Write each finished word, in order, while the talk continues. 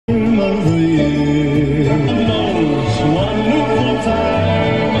of the year, most wonderful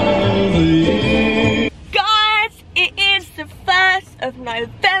time of the year. Guys, it is the 1st of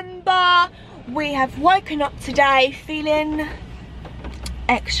November. We have woken up today feeling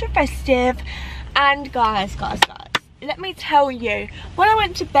extra festive. And guys, let me tell you, when I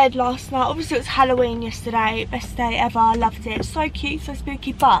went to bed last night, obviously it was Halloween yesterday, best day ever, I loved it, so cute, so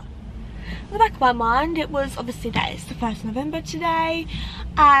spooky, but in the back of my mind it was obviously that it's the 1st of November today,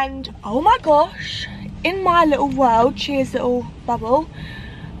 and oh my gosh, in my little world, Chia's little bubble,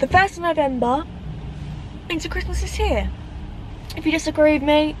 the 1st of November means Christmas is here. If you disagree with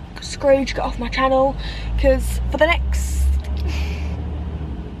me, Scrooge, get off my channel, because for the next,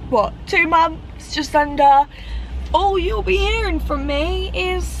 what, 2 months, just under, all you'll be hearing from me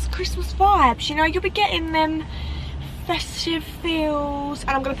is Christmas vibes. You know, you'll be getting them festive feels, and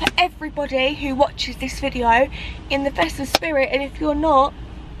I'm going to put everybody who watches this video in the festive spirit, and if you're not,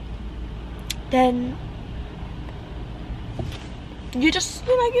 then you're just,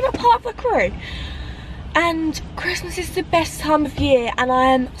 you know, you're not part of the crew. And Christmas is the best time of year, and I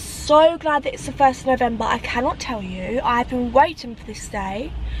am so glad that it's the 1st of November. I cannot tell you, I've been waiting for this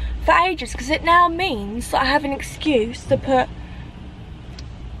day for ages, because it now means that I have an excuse to put,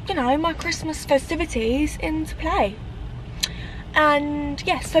 you know, my Christmas festivities into play. And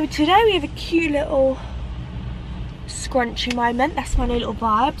yeah, so today we have a cute little scrunchy moment. That's my new little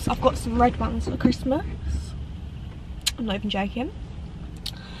vibes. I've got some red ones for Christmas. I'm not even joking.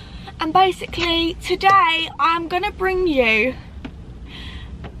 And basically today I'm gonna bring you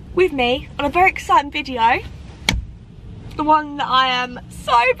with me on a very exciting video, the one that I am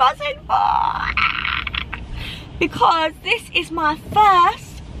so buzzing for, because this is my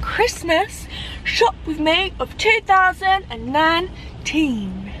first Christmas shop with me of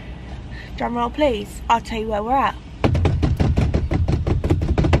 2019. Drum roll please, I'll tell you where we're at.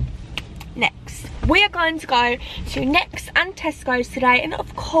 Next, we are going to go to Next and Tesco's today, and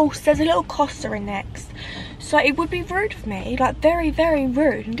of course there's a little Costa in Next, so it would be rude of me, like very, very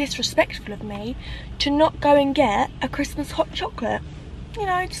rude and disrespectful of me, to not go and get a Christmas hot chocolate, you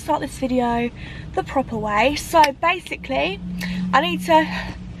know, to start this video the proper way. So basically I need to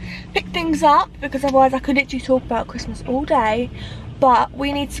pick things up, because otherwise I could literally talk about Christmas all day, but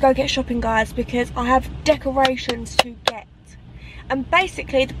we need to go get shopping, guys, because I have decorations to get. And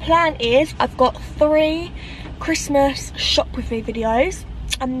basically the plan is I've got 3 Christmas shop with me videos,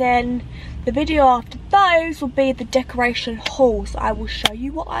 and then the video after those will be the decoration haul. So I will show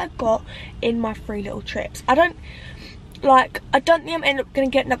you what I've got in my 3 little trips. I don't think I'm gonna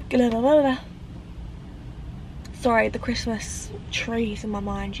get sorry, the Christmas trees in my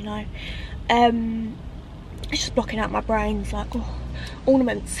mind, you know. It's just blocking out my brains, like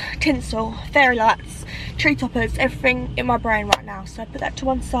ornaments, tinsel, fairy lights, tree toppers, everything in my brain right now, so I put that to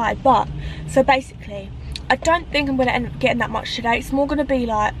one side. But so basically I don't think I'm going to end up getting that much today. It's more going to be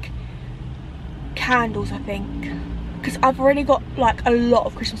like candles, I think, because I've already got like a lot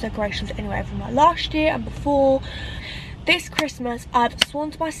of Christmas decorations anyway from like last year and before. This Christmas I've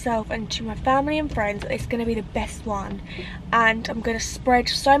sworn to myself and to my family and friends that it's going to be the best one, and I'm going to spread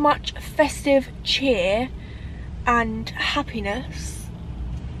so much festive cheer and happiness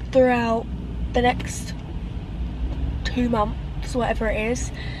throughout the next 2 months, whatever it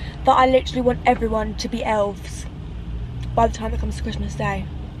is, that I literally want everyone to be elves by the time it comes to Christmas Day.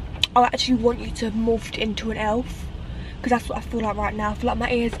 I actually want you to morph into an elf, because that's what I feel like right now. I feel like my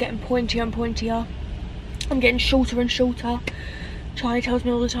ears are getting pointier and pointier. I'm getting shorter and shorter. Charlie tells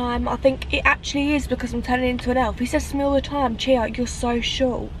me all the time. I think it actually is because I'm turning into an elf. He says to me all the time, Chia, you're so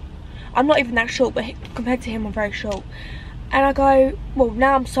short. I'm not even that short, but compared to him I'm very short. And I go, well,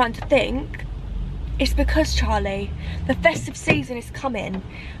 now I'm starting to think it's because, Charlie, the festive season is coming,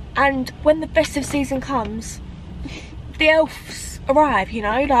 and when the festive season comes, the elves arrive, you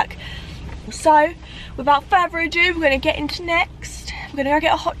know, like. So without further ado, we're going to get into Next. We're going to go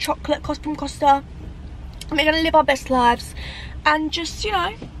get a hot chocolate from Costa, and we're going to live our best lives and just, you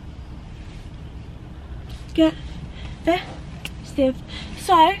know, get festive.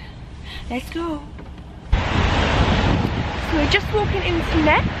 So let's go. So we're just walking into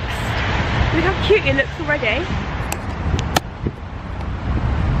Next. Look how cute it looks already.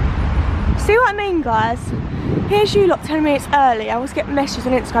 See what I mean, guys? Here's you lot telling me it's early. I always get messages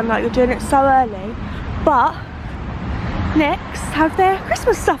on Instagram like you're doing it so early. But Next have their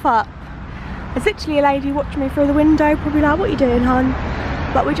Christmas stuff up. There's literally a lady watching me through the window, probably like, what are you doing, hon?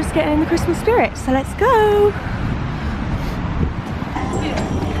 But we're just getting in the Christmas spirit, so let's go.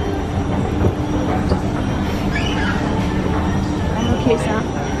 How cute is that?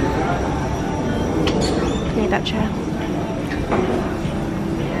 Need that chair.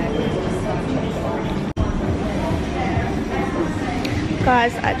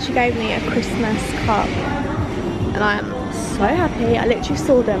 guys actually gave me a Christmas cup and I am so happy. I literally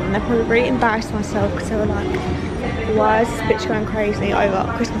saw them and they're probably really embarrassed myself because they were like, why is this bitch going crazy over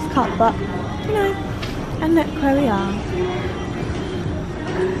a Christmas cup? But you know, and look where we are.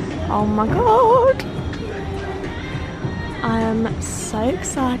 Oh my god, I am so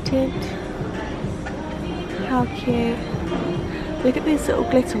excited. How cute. Look at these little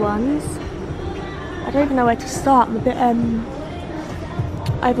glitter ones. I don't even know where to start. I'm a bit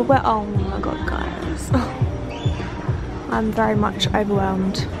overwhelmed. Oh my god, guys. I'm very much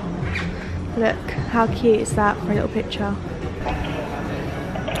overwhelmed. Look, how cute is that for a little picture?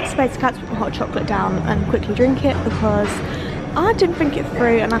 So basically I had to put my hot chocolate down and quickly drink it because I didn't think it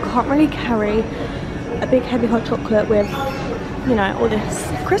through and I can't really carry a big heavy hot chocolate with, you know, all this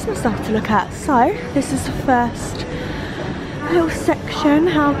Christmas stuff to look at. So this is the first little section.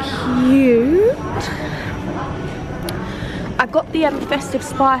 How cute. I got the festive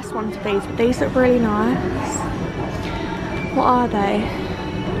spice ones of these, but these look really nice. What are they?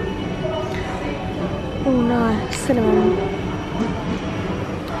 Oh nice, cinnamon.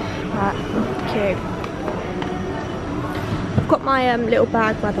 Right, cute. I've got my little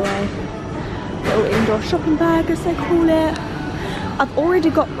bag, by the way. Little indoor shopping bag as they call it. I've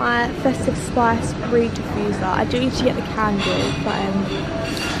already got my festive spice reed diffuser. I do need to get the candle, but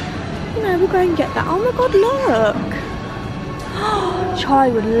you know, we'll go and get that. Oh my god, look!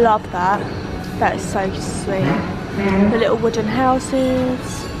 Charlie would love that. That is so sweet. The little wooden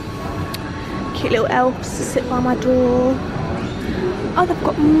houses. Cute little elves to sit by my door. Oh, they've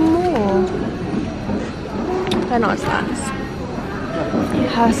got more. They're not as nice.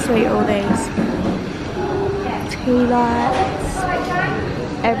 How sweet are all these? Tea lights.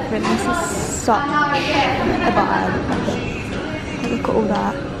 Everything. This is such a vibe. Look at all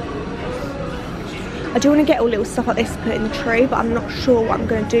that. I do want to get all little stuff like this to put in the tree, but I'm not sure what I'm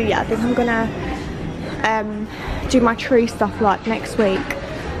going to do yet. I think I'm going to do my tree stuff like next week.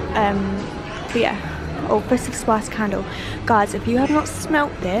 But yeah, oh, festive spice candle. Guys, if you have not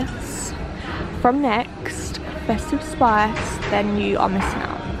smelt this from Next, festive spice, then you are missing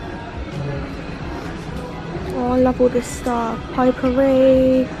out. Oh, I love all this stuff.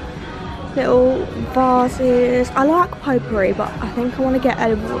 Potpourri, little vases. I like potpourri, but I think I want to get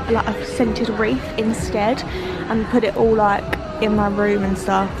a scented wreath instead and put it all like in my room and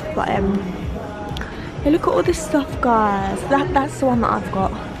stuff. But yeah, look at all this stuff, guys. That's the one that I've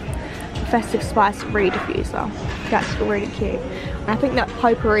got. Festive spice reed diffuser. That's really cute. And I think that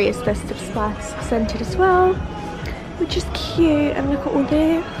potpourri is festive spice scented as well, which is cute. And look at all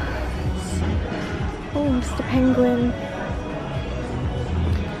this. Oh, Mr. Penguin.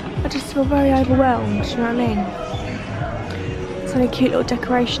 I just feel very overwhelmed, you know what I mean? So many cute little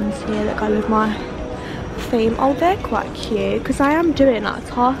decorations here that go with my theme. Oh, they're quite cute because I am doing like a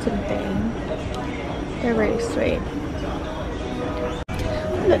tartan theme. They're really sweet.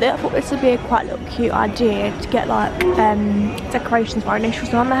 Look, I thought this would be a quite little cute idea to get like decorations for our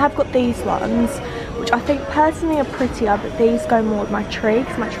initials on. I have got these ones, which I think personally are prettier, but these go more with my tree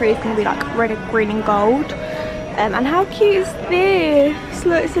because my tree is going to be like red, green and gold. And how cute is this?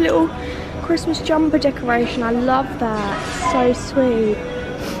 Look, it's a little Christmas jumper decoration. I love that. So sweet.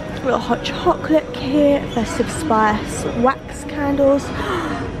 Little hot chocolate kit, festive spice, wax candles,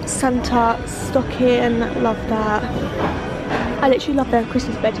 Santa stocking. Love that. I literally love their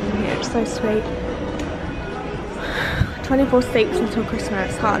Christmas bedding in here. It's so sweet. 24 sleeps until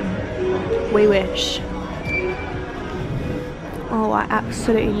Christmas, hun. We wish. Oh, I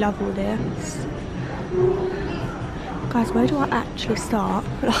absolutely love all this. Guys, where do I actually start?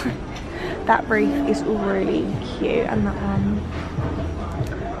 That wreath is really cute, and that one.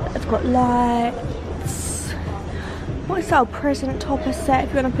 It's got lights. What is that? Present topper set if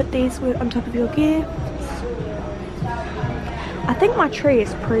you want to put these on top of your gifts. I think my tree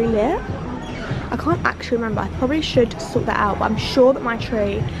is pre-lit. I can't actually remember. I probably should sort that out, but I'm sure that my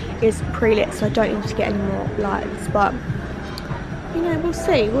tree is pre-lit, so I don't need to get any more lights. But you know, we'll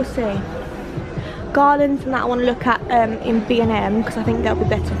see. We'll see. Garlands and that I want to look at in B&M because I think they'll be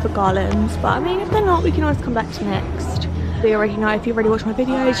better for garlands. But I mean, if they're not, we can always come back to Next. We already know, if you've already watched my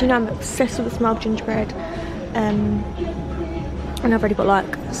videos, you know I'm obsessed with the smell of gingerbread. And I've already got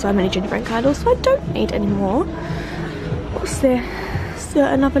like so many gingerbread candles, so I don't need any more. What's this? So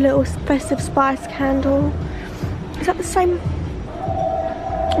another little festive spice candle. Is that the same?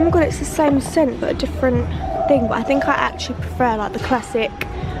 Oh my god, it's the same scent but a different thing. But I think I actually prefer like the classic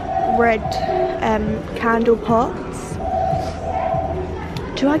red candle pots.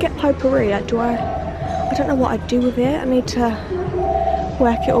 Do I get potpourri? I don't know what I'd do with it. I need to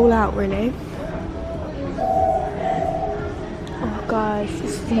work it all out really. Oh guys,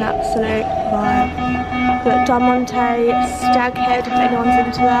 this is an absolute vibe. Look, Diamante, stag head, if anyone's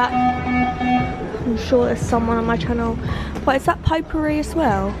into that. I'm sure there's someone on my channel. But is that potpourri as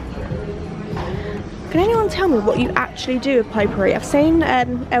well? Can anyone tell me what you actually do with potpourri? I've seen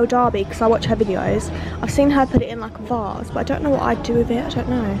El Darby, because I watch her videos. I've seen her put it in like a vase, but I don't know what I'd do with it. I don't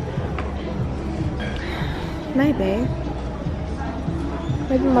know. Maybe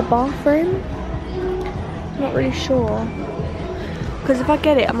in my bathroom? Not really sure. Because if I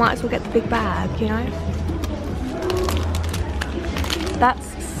get it, I might as well get the big bag, you know? That's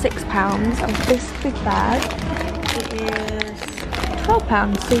 £6, and this big bag, it is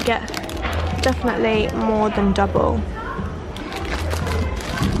 £12, so you get definitely more than double.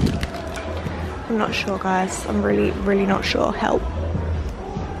 I'm not sure, guys. I'm really not sure. Help.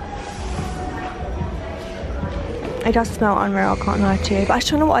 It does smell unreal, I can't lie to you, but I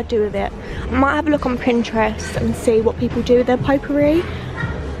just don't know what I'd do with it. I might have a look on Pinterest and see what people do with their potpourri,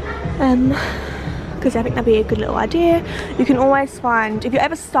 because I think that'd be a good little idea. You can always find, if you're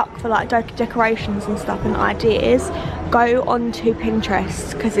ever stuck for like decorations and stuff and ideas, go onto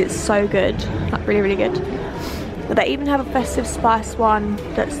Pinterest, because it's so good, like really good. But they even have a festive spice one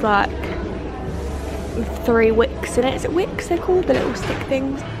that's like 3 wicks in it. Is it wicks they're called, the little stick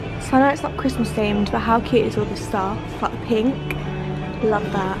things? So I know it's not Christmas themed, but how cute is all this stuff? Like the pink. Love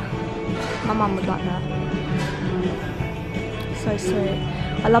that. My mum would like that. So sweet.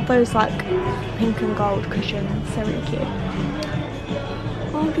 I love those like pink and gold cushions. They're really cute.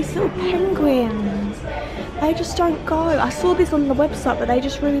 Oh, these little penguins. They just don't go. I saw this on the website, but they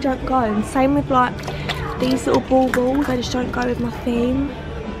just really don't go. And same with like these little balls. They just don't go with my theme.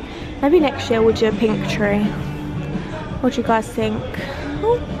 Maybe next year we'll do a pink tree. What do you guys think?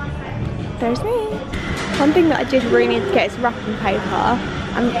 Oh, there's me. One thing that I did really need to get is wrapping paper.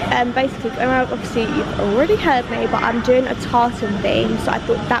 And basically, obviously you've already heard me, but I'm doing a tartan theme, so I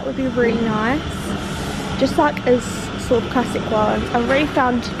thought that would be really nice. Just like as sort of classic ones. I've already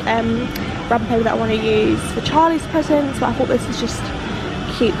found wrapping paper that I want to use for Charlie's presents, but I thought this was just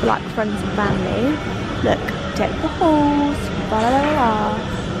cute for like friends and family. Look, deck the halls, blah blah blah.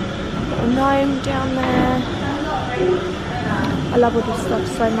 Little gnome down there. I love all this stuff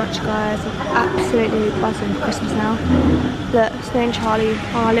so much, guys. I'm absolutely buzzing for Christmas now. Look, it's me and Charlie,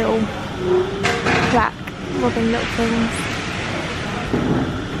 our little black robin little things.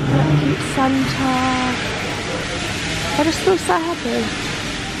 Look, cute Santa. I just feel so happy.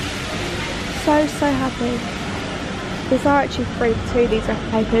 So happy. These are actually free too, these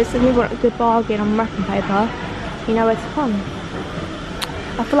wrapping papers. If you want a good bargain on wrapping paper, you know where to come.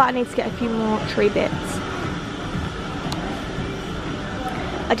 I feel like I need to get a few more tree bits.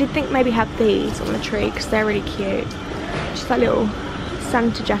 I did think maybe have these on the tree because they're really cute. Just like little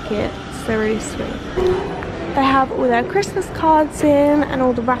Santa jackets, they're really sweet. They have all their Christmas cards in and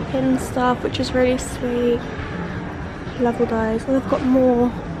all the wrapping stuff, which is really sweet. Love all those. And they've got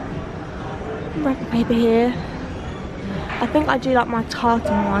more wrapping paper here. I think I do like my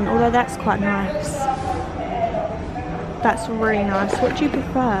tartan one, although that's quite nice. That's really nice. What do you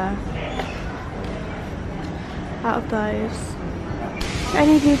prefer out of those? If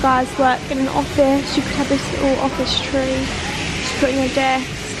any of you guys work in an office, you could have this little office tree. Just put on your desk.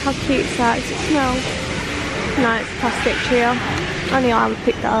 How cute is that? Does it smell? No, it's a plastic tree. Only I would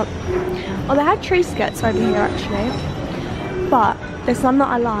pick that up. Oh, they had tree skirts over here actually. But there's none that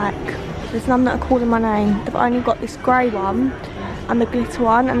I like. There's none that are calling my name. They've only got this grey one and the glitter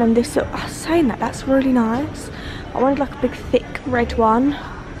one, and then this. I was saying that's really nice. I wanted like a big thick red one.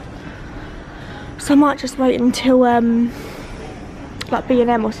 So I might just wait until like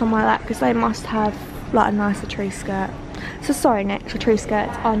B&M or something like that, because they must have like a nicer tree skirt. So sorry, next, the tree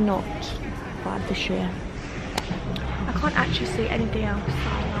skirts are not bad this year. I can't actually see anything else that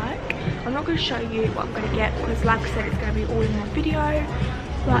I like. I'm not going to show you what I'm going to get because like I said, it's going to be all in one video.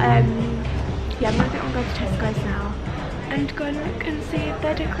 But yeah, I'm going to go to TESCO's now and go and look and see if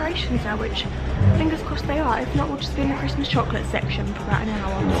their decorations are, which fingers crossed they are. If not, we'll just be in the Christmas chocolate section for about an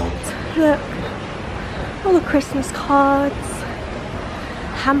hour. Look, all the Christmas cards,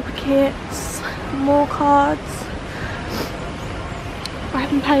 hamper kits, more cards,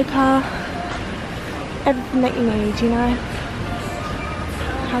 wrapping paper, everything that you need, you know.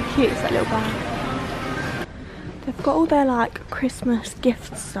 How cute is that little bag? They've got all their like Christmas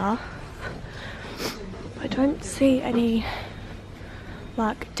gift stuff. I don't see any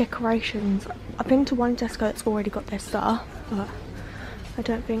like decorations. I've been to one Tesco that's already got their stuff, but I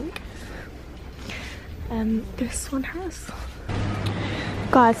don't think this one has.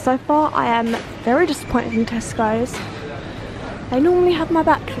 Guys, so far I am very disappointed in Tesco's. They normally have my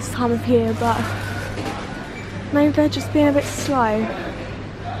back this time of year, but Maybe they're just being a bit slow.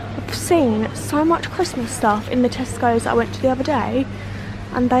 I've seen so much Christmas stuff in the Tesco's I went to the other day,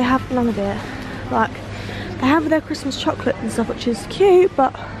 and they have none of it. Like, they have their Christmas chocolate and stuff, which is cute,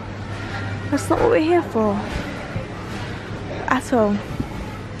 but that's not what we're here for at all.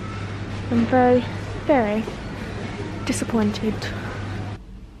 I'm very, very disappointed.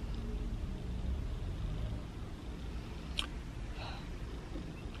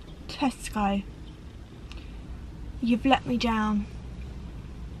 Tesco, you've let me down.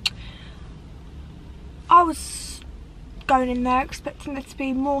 I was going in there expecting there to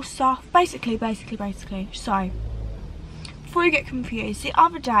be more stuff. Basically. So, before you get confused, the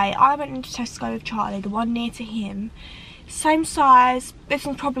other day I went into Tesco with Charlie, the one near to him. Same size, this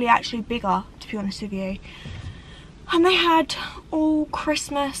one's probably actually bigger, to be honest with you. And they had all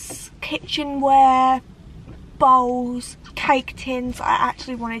Christmas kitchenware, bowls, cake tins I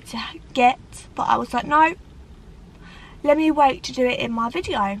actually wanted to get, but I was like, no, let me wait to do it in my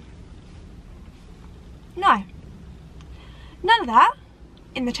video. No, none of that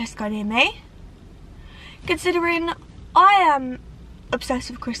in the Tesco near me, considering I am obsessed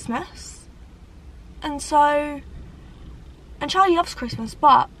with Christmas, and Charlie loves Christmas,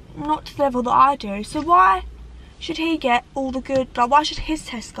 but not to the level that I do. So why should he get all the good, like, why should his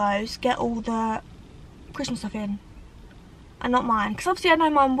Tesco's get all the Christmas stuff in and not mine? Because obviously I know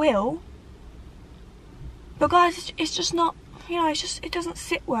mine will, but guys, it's just not, you know, it doesn't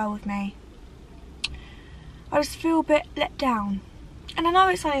sit well with me. I just feel a bit let down. And I know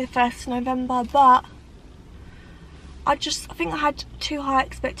it's only the 1st of November, but I think I had too high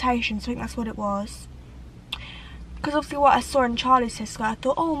expectations. I think that's what it was. Because obviously what I saw in Charlie's Tesco, I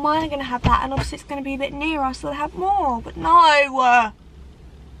thought, oh, mine are going to have that, and obviously it's going to be a bit nearer, so they'll have more. But no! I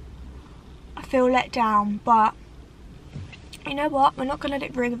feel let down, but you know what? We're not going to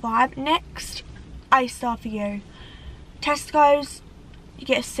let it ruin the vibe. Next, A star for you. Tesco's, you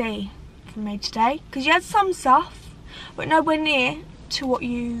get a C from me today, because you had some stuff, but nowhere near to what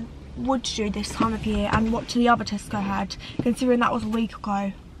you would do this time of year and what the other Tesco had, considering that was a week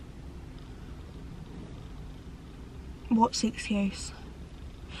ago. What's the excuse?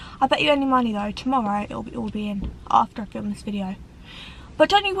 I bet you any money though, tomorrow it will be in after I film this video. But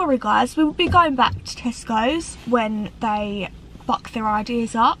don't you worry guys, we will be going back to Tesco's when they buck their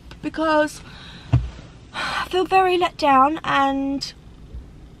ideas up, because I feel very let down,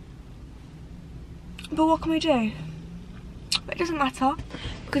 but what can we do? But it doesn't matter,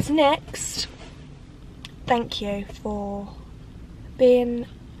 because next, thank you for being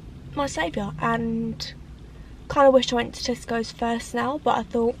my saviour, and kind of wish I went to Tesco's first now, but I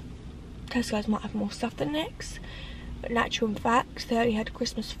thought Tesco's might have more stuff than Next. But in actual fact, they only had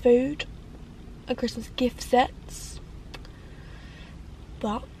Christmas food and Christmas gift sets.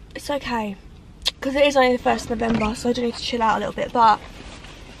 But it's okay, because it is only the 1st of November, so I do need to chill out a little bit. But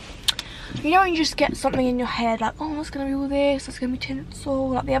you know when you just get something in your head, like, oh, what's going to be all this, there's going to be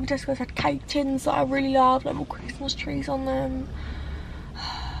tinsel. Like the other Tesco's had cake tins that I really loved, like more Christmas trees on them.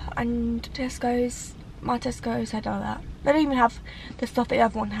 And Tesco's, my Tesco's had all that. They didn't even have the stuff that the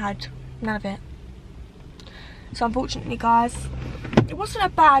other one had. None of it. So unfortunately guys, it wasn't a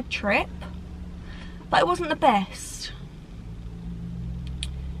bad trip, but it wasn't the best.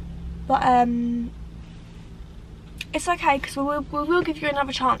 But it's okay, because we will give you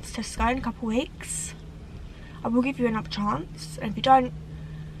another chance, Tesco, in a couple of weeks. I will give you another chance, and if you don't,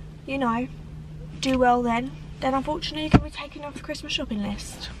 you know, do well then unfortunately you're going to be taken off the Christmas shopping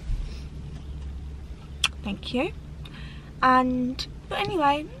list. Thank you. But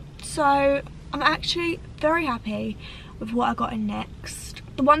anyway, so I'm actually very happy with what I got in Next.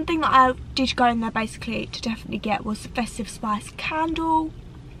 The one thing that I did go in there basically to definitely get was the Festive Spice candle,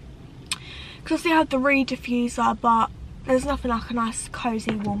 because they have the reed diffuser, but there's nothing like a nice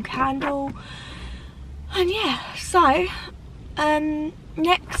cozy warm candle. And yeah, so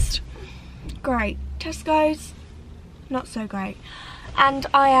Next, great. Tesco's, not so great. And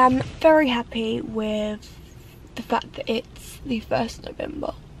I am very happy with the fact that it's the 1st of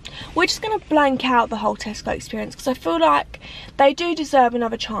November. We're just going to blank out the whole Tesco experience, because I feel like they do deserve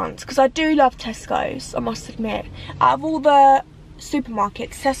another chance, because I do love Tesco's, I must admit. Out of all the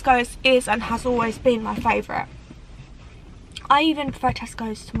supermarkets, Tesco's is and has always been my favourite. I even prefer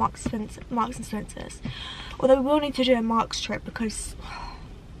Tesco's to Marks and Spencer's. Although we will need to do a Marks trip, because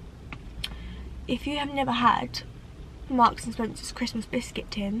if you have never had Marks and Spencer's Christmas biscuit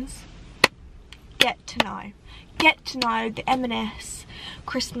tins, get to know the M&S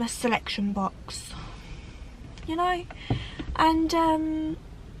Christmas selection box, you know. And I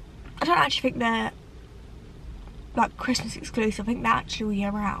don't actually think they're like Christmas exclusive. I think they're actually all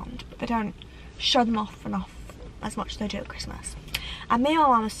year round, but they don't show them off enough as much as they do at Christmas. And me and my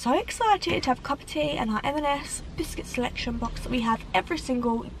mum are so excited to have a cup of tea and our M&S biscuit selection box that we have every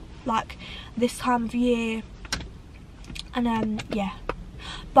single, like, this time of year. And yeah,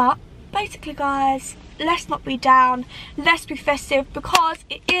 but basically guys, let's not be down, let's be festive, because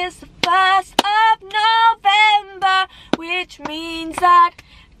it is the 1st of November, which means that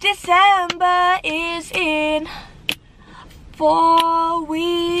December is in 4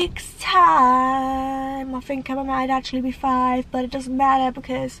 weeks time. I think it might actually be 5, but it doesn't matter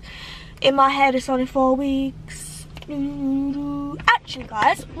because in my head it's only 4 weeks. Actually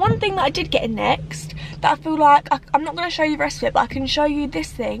guys, one thing that I did get in next that I feel like I'm not going to show you the rest of it, but I can show you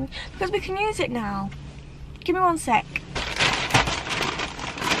this thing because we can use it now. Give me one sec.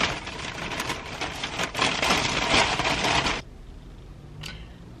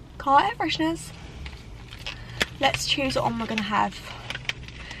 Car air fresheners. Let's choose what one we're going to have.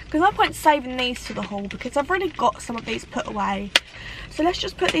 Because no point saving these to the haul because I've already got some of these put away. So let's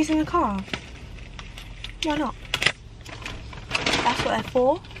just put these in the car. Why not? That's what they're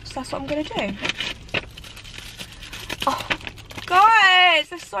for. So that's what I'm going to do. Oh, guys,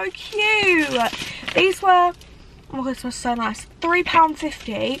 they're so cute. These were, oh my god, this was so nice.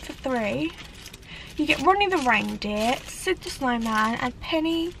 £3.50 for 3. You get Ronnie the reindeer, Sid the snowman, and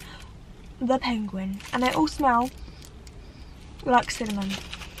Penny the penguin. And they all smell like cinnamon.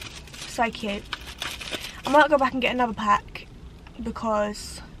 So cute. I might go back and get another pack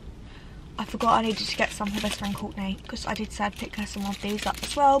because I forgot I needed to get some for my best friend Courtney, because I did say I'd pick her some of these up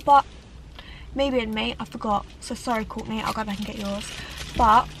as well, but me being me, I forgot. So sorry Courtney, I'll go back and get yours.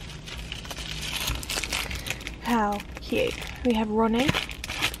 But how cute. We have Ronnie,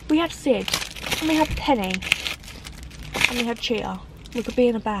 we have Sid, and we have Penny, and we have Chia. We could be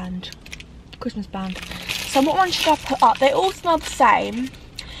in a band, Christmas band. So what one should I put up? They all smell the same.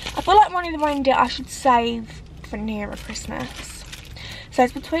 I feel like Ronnie the reindeer I should save for nearer Christmas. So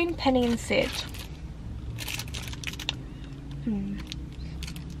it's between Penny and Sid.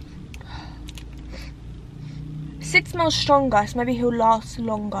 Sid smells stronger, so maybe he'll last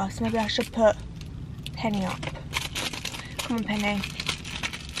longer. So maybe I should put Penny up. Come on, Penny.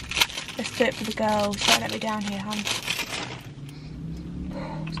 Let's do it for the girls. Don't let me down here, hun.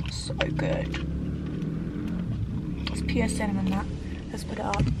 Oh, it smells so good. It's pure cinnamon, that. Let's put it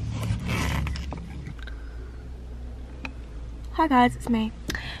up. Hi guys, it's me.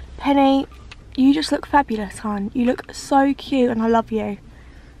 Penny, you just look fabulous, hon. You look so cute and I love you.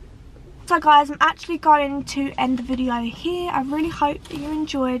 So guys, I'm actually going to end the video here. I really hope that you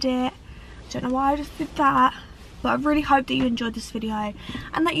enjoyed it. I don't know why I just did that, but I really hope that you enjoyed this video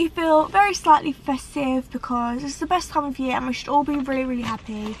and that you feel very slightly festive, because it's the best time of year and we should all be really, really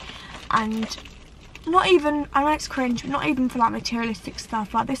happy. And not even, I know it's cringe, but not even for like materialistic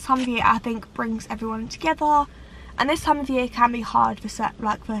stuff. Like this time of year I think brings everyone together. And this time of year can be hard for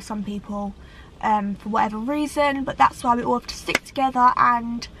some people, for whatever reason, but that's why we all have to stick together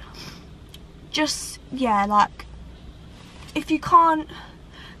and just, yeah, like, if you can't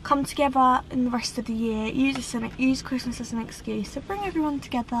come together in the rest of the year, use Christmas as an excuse to bring everyone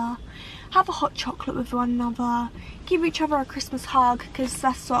together, have a hot chocolate with one another, give each other a Christmas hug, because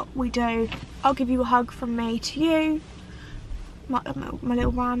that's what we do. I'll give you a hug from me to you, my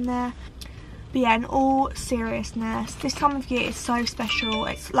little rhyme there. But yeah, in all seriousness, this time of year is so special.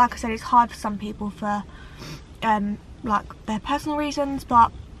 It's, like I said, it's hard for some people for like their personal reasons,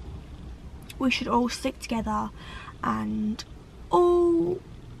 but we should all stick together and all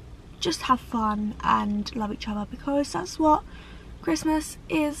just have fun and love each other, because that's what Christmas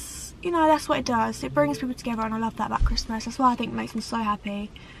is. You know, that's what it does. It brings people together, and I love that about Christmas. That's why I think it makes me so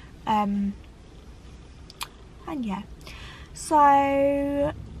happy. And yeah,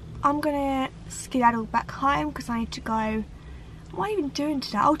 so I'm gonna skedaddle back home because I need to go. What am I even doing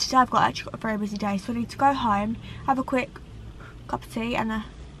today? Oh, today I've actually got a very busy day, so I need to go home, have a quick cup of tea and a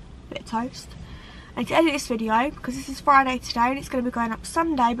bit of toast. I need to edit this video because this is Friday today and it's going to be going up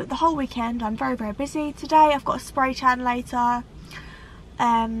Sunday, but the whole weekend I'm very, very busy. Today I've got a spray tan later, because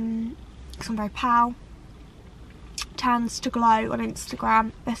I'm very pale. Tans to Glow on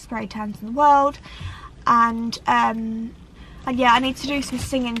Instagram, best spray tans in the world. And yeah, I need to do some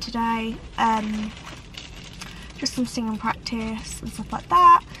singing today, just some singing practice and stuff like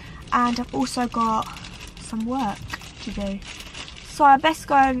that, and I've also got some work to do, so I best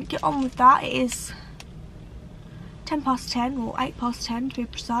go and get on with that. It is 10:10 or 8:10 to be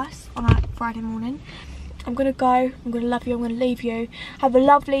precise on a Friday morning. I'm gonna go, I'm gonna love you, I'm gonna leave you. Have a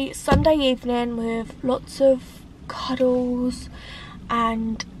lovely Sunday evening with lots of cuddles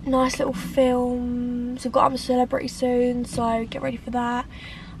and nice little films. We've got I'm a Celebrity soon, so get ready for that.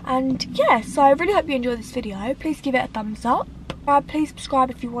 And yeah, so I really hope you enjoyed this video. Please give it a thumbs up. Please subscribe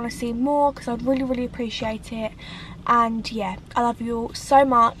if you want to see more, because I'd really appreciate it. And yeah, I love you all so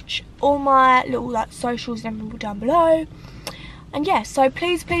much. All my little like socials and everything down below. And yeah, so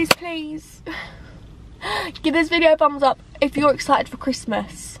please give this video a thumbs up if you're excited for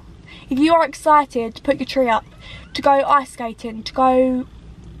Christmas. If you are excited to put your tree up, to go ice skating, to go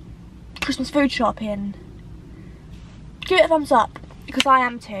Christmas food shopping, give it a thumbs up, because I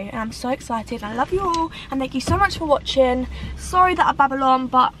am too, and I'm so excited. I love you all, and thank you so much for watching. Sorry that I babble on,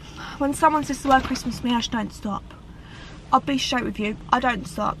 but when someone says the word Christmas to me, I just don't stop. I'll be straight with you, I don't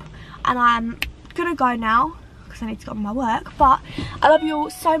stop. And I'm gonna go now because I need to get on my work, but I love you all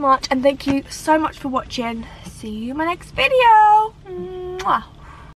so much, and thank you so much for watching. See you in my next video. Mwah.